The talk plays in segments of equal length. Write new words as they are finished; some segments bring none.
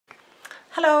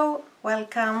Hello,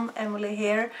 welcome, Emily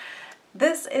here.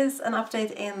 This is an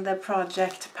update in the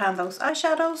project Pan Those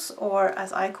Eyeshadows, or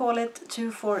as I call it,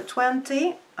 2 for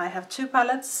 20. I have two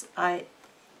palettes. I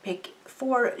pick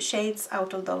 4 shades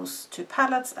out of those 2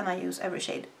 palettes and I use every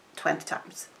shade 20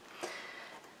 times.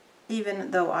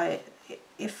 Even though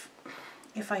if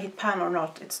I hit pan or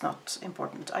not, it's not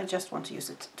important. I just want to use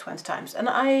it 20 times. And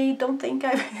I don't think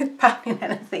I've hit pan in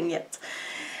anything yet.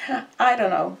 I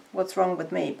don't know what's wrong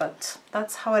with me, but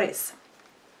that's how it is.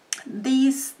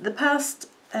 The past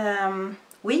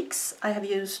weeks I have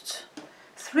used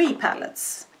 3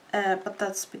 palettes, but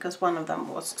that's because one of them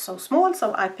was so small,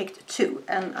 so I picked 2,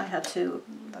 and I had 2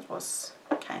 that was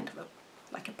kind of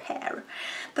like a pair.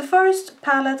 The first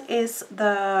palette is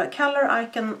the Color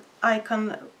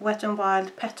Icon Wet n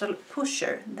Wild Petal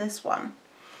Pusher, this one,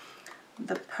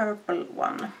 the purple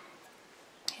one.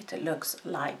 It looks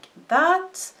like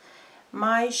that.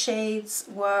 My shades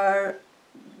were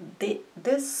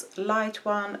this light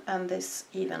one and this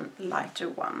even lighter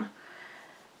one.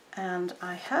 And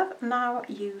I have now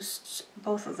used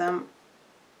both of them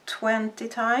 20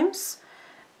 times.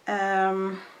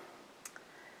 The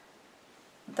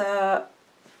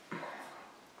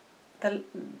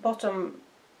bottom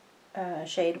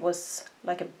shade was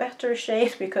like a better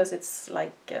shade because it's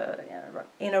like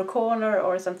inner corner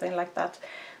or something like that.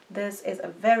 This is a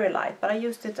very light, but I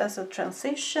used it as a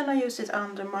transition. I used it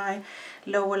under my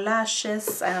lower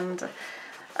lashes, and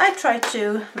I try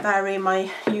to vary my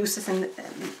uses and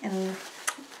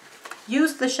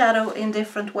use the shadow in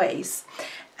different ways.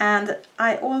 And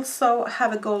I also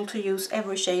have a goal to use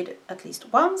every shade at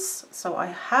least once, so I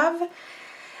have.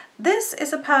 This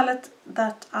is a palette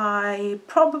that I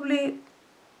probably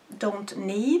don't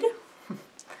need.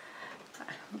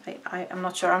 I'm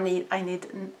not sure I need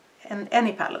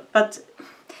any palette, but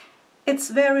it's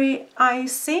very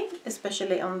icy,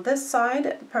 especially on this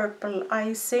side, purple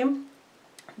icy.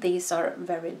 These are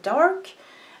very dark,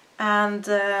 and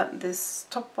this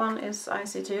top one is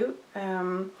icy too.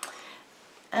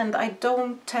 And I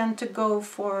don't tend to go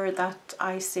for that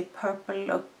icy purple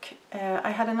look.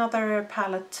 I had another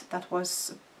palette that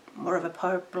was more of a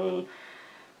purple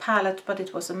palette, but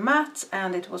it was a matte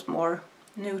and it was more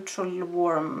neutral,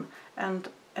 warm, and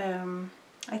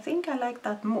I think I like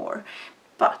that more.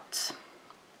 But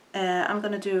I'm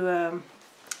gonna do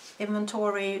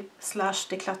inventory /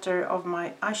 declutter of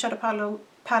my eyeshadow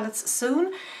palettes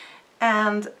soon,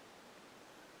 and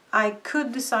I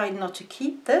could decide not to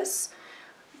keep this,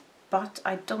 but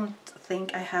I don't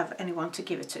think I have anyone to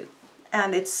give it to,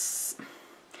 and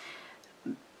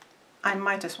I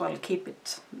might as well keep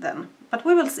it then, but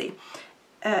we will see.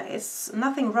 It's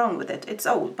nothing wrong with it. It's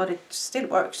old, but it still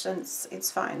works, and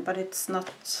it's fine, but it's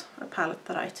not a palette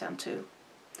that I tend to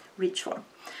reach for.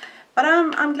 But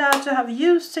I'm glad to have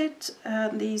used it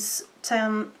these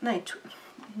 20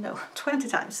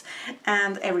 times,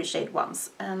 and every shade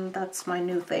once, and that's my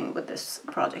new thing with this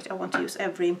project. I want to use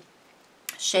every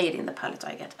shade in the palette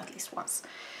I get at least once.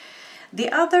 The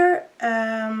other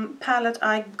palette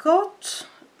I got,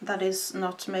 that is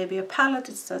not maybe a palette,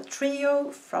 it's a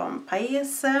trio from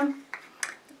Paese.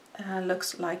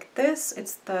 Looks like this.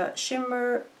 It's the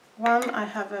shimmer one. I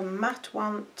have a matte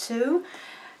one too.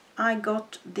 I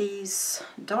got these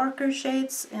darker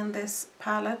shades in this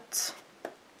palette,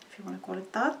 if you want to call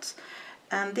it that,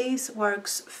 and these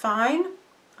works fine.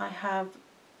 I have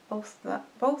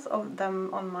both of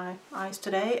them on my eyes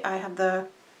today. I have the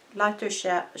lighter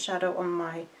shadow on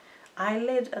my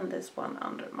eyelid and this one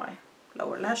under my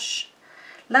lower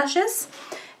lashes,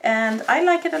 and I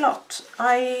like it a lot.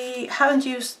 I haven't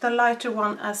used the lighter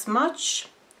one as much.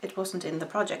 It wasn't in the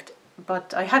project,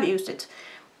 but I have used it.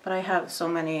 But I have so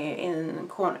many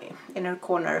inner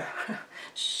corner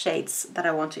shades that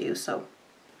I want to use, so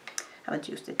I haven't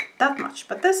used it that much.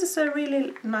 But this is a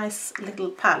really nice little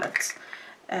palette,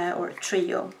 or a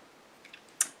trio.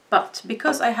 But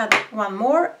because I had one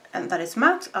more, and that is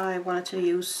matte, I wanted to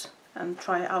use and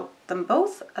try out them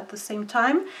both at the same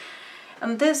time.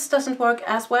 And this doesn't work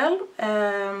as well.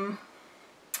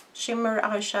 Shimmer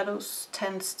eyeshadows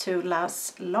tends to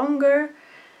last longer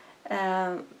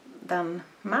than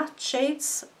matte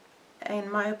shades,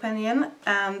 in my opinion,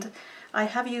 and I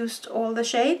have used all the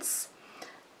shades.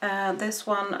 This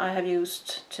one I have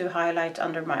used to highlight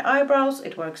under my eyebrows.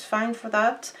 It works fine for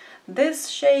that. This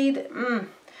shade,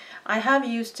 I have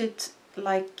used it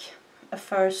like a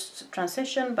first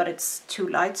transition, but it's too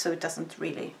light, so it doesn't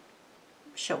really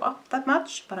show up that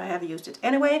much, but I have used it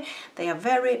anyway. They are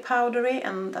very powdery,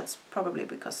 and that's probably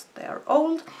because they are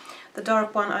old. The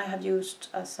dark one I have used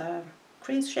as a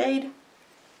crease shade.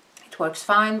 It works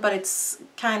fine, but it's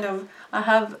kind of, I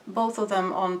have both of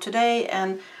them on today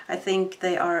and I think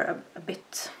they are a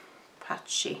bit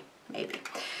patchy maybe.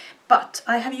 But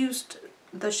I have used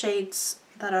the shades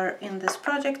that are in this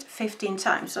project 15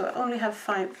 times, so I only have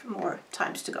 5 more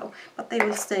times to go, but they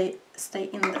will stay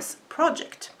in this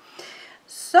project.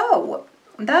 So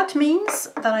that means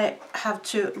that I have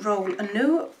to roll a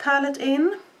new palette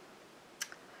in.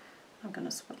 I'm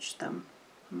gonna switch them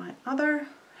on my other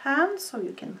hand so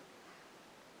you can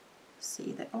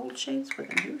see the old shades with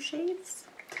the new shades.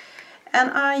 And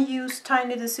I use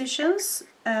Tiny Decisions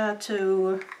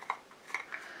to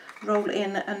roll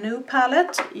in a new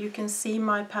palette. You can see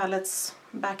my palettes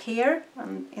back here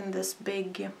and in this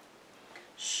big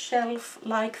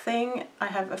shelf-like thing. I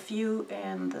have a few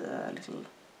in the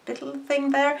little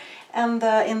thing there, and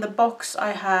in the box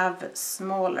I have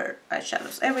smaller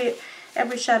eyeshadows. Every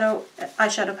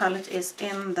eyeshadow palette is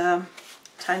in the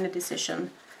Tiny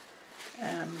Decision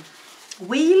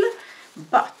wheel,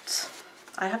 but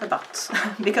I have a but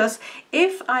because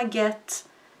if I get,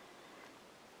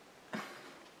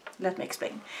 let me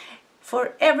explain.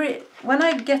 When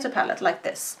I get a palette like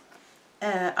this,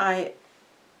 I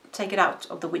take it out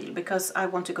of the wheel because I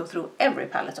want to go through every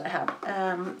palette I have.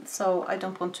 So I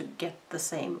don't want to get the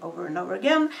same over and over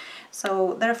again.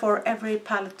 So therefore every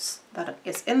palette that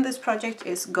is in this project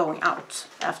is going out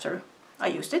after I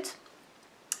used it.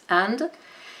 And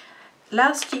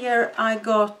last year I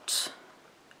got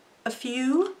a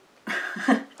few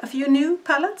new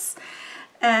palettes,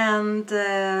 and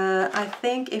I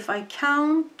think if I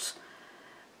count,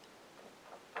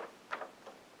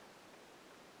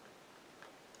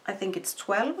 I think it's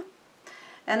 12.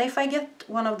 And if I get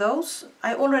one of those,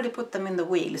 I already put them in the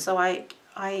wheel, so I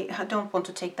don't want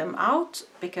to take them out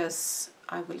because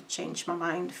I will change my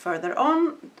mind further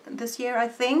on this year, I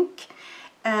think.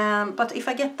 But if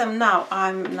I get them now,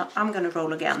 I'm gonna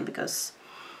roll again because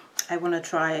I want to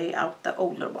try out the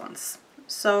older ones.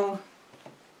 So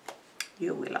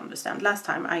you will understand. Last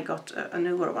time I got a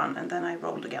newer one and then I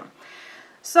rolled again.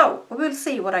 So we'll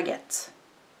see what I get.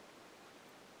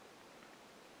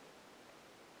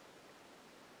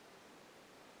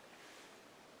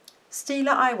 Stila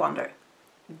I Wonder.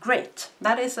 Great.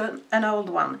 That is an old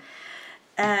one.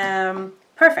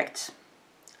 Perfect,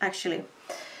 actually.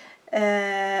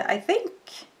 I think...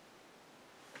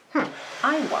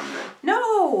 I wonder.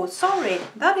 No, sorry.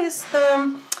 That is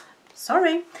the...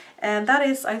 Sorry. That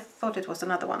is... I thought it was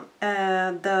another one.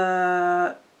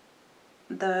 The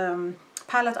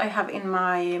palette I have in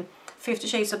my 50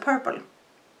 Shades of Purple.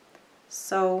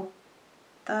 So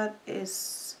that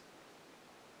is...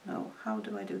 No, how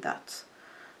do I do that?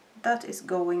 That is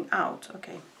going out.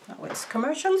 Okay, now it's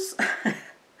commercials.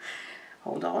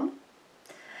 Hold on.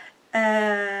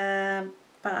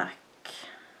 Back.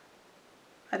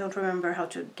 I don't remember how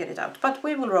to get it out, but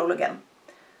we will roll again.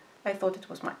 I thought it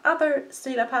was my other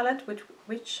Stila palette,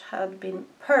 which had been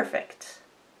perfect,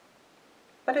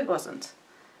 but it wasn't.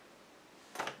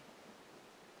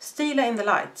 Stila in the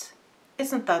Light.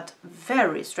 Isn't that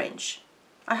very strange?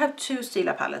 I have 2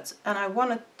 Stila palettes and I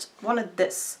wanted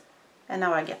this, and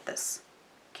now I get this.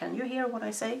 Can you hear what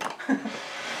I say?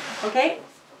 Okay.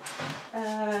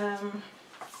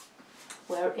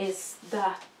 Where is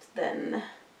that then?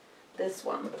 This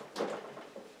one.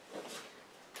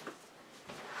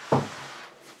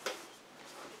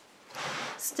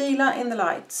 Stila in the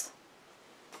Light.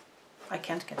 I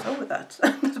can't get over that.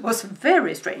 That was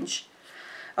very strange.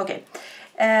 Okay.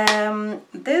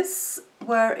 This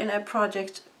were in a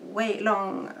project a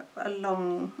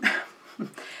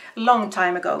long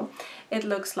time ago. It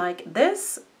looks like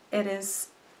this. It is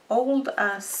old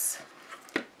as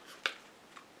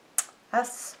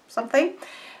something.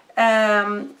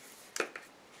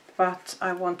 But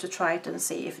I want to try it and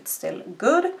see if it's still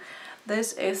good.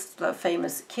 This is the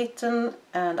famous Kitten,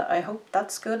 and I hope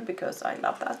that's good because I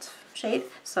love that shade.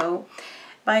 So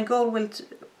my goal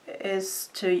is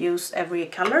to use every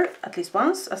color at least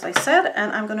once, as I said,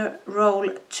 and I'm gonna roll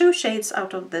 2 shades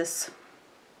out of this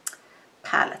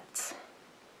palette.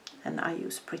 And I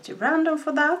use Pretty Random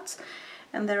for that.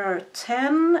 And there are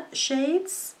 10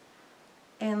 shades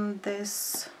in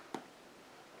this.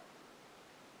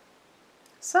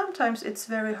 Sometimes it's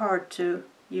very hard to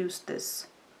use this.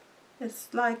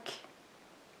 It's like,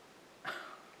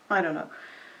 I don't know,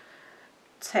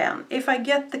 10. If I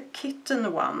get the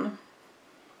Kitten one,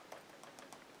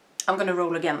 I'm gonna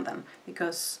roll again then,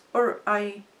 because, or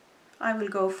I will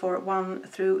go for 1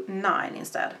 through 9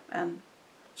 instead and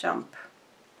jump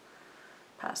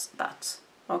past that.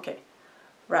 Okay,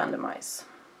 randomize.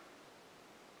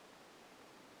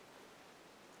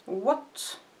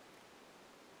 What?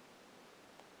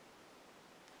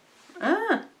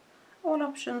 Ah, all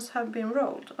options have been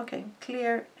rolled. Okay,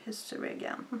 clear history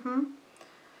again.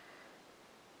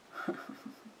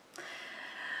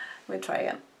 We'll try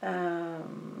again.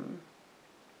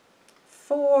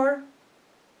 4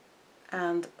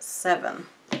 and 7.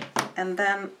 And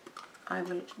then I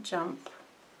will jump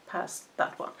past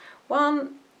that one.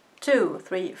 1, 2,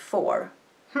 3, 4.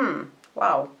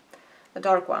 Wow, a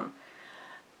dark one.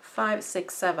 5,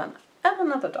 6, 7, and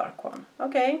another dark one.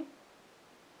 Okay,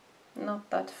 not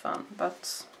that fun,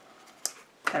 but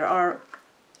there are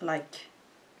like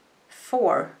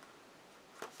 4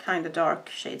 kind of dark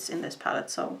shades in this palette,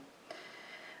 so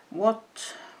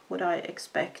what would I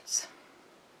expect?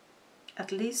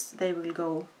 At least they will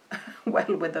go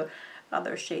well with the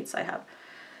other shades I have.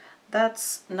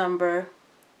 That's number,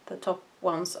 the top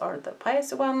ones are the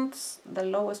spicy ones, the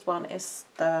lowest one is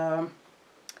the,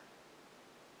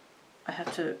 I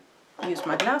have to use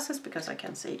my glasses because I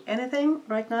can't see anything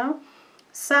right now,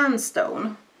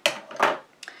 Sandstone.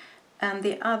 And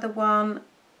the other one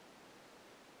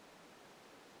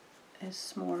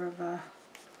is more of a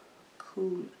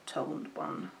cool toned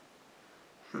one.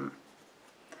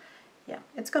 Yeah,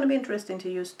 it's going to be interesting to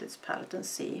use this palette and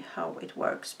see how it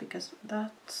works, because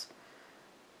that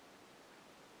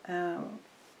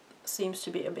seems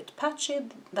to be a bit patchy.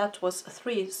 That was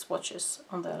 3 swatches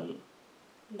on the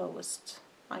lowest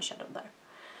eyeshadow there.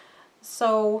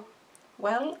 So,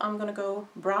 well, I'm gonna go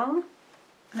brown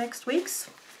next week's.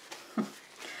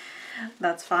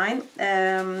 That's fine.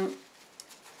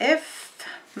 If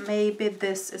maybe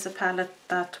this is a palette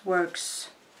that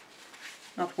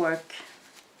not work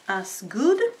as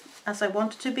good as I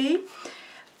want it to be,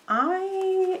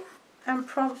 I would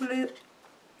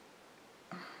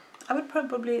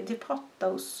probably depot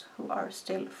those who are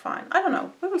still fine. I don't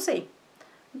know, we will see.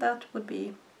 That would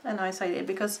be a nice idea,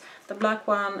 because the black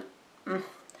one,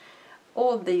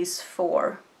 all these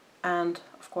 4, and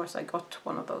of course I got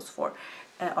one of those 4,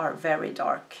 are very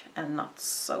dark and not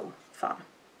so fun.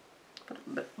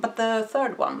 But the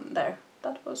third one there,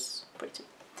 that was pretty.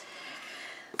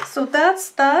 So that's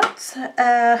that.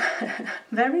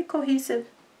 Very cohesive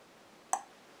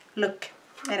look.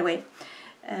 Anyway,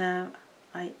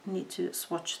 I need to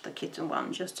swatch the kitten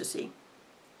one just to see.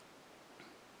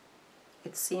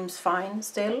 It seems fine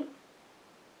still.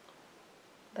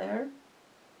 There.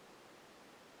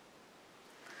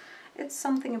 It's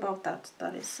something about that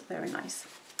that is very nice.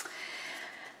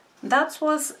 That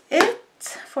was it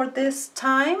for this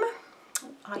time.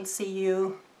 I'll see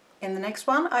you in the next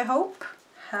one, I hope.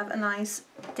 Have a nice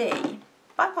day.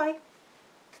 Bye bye.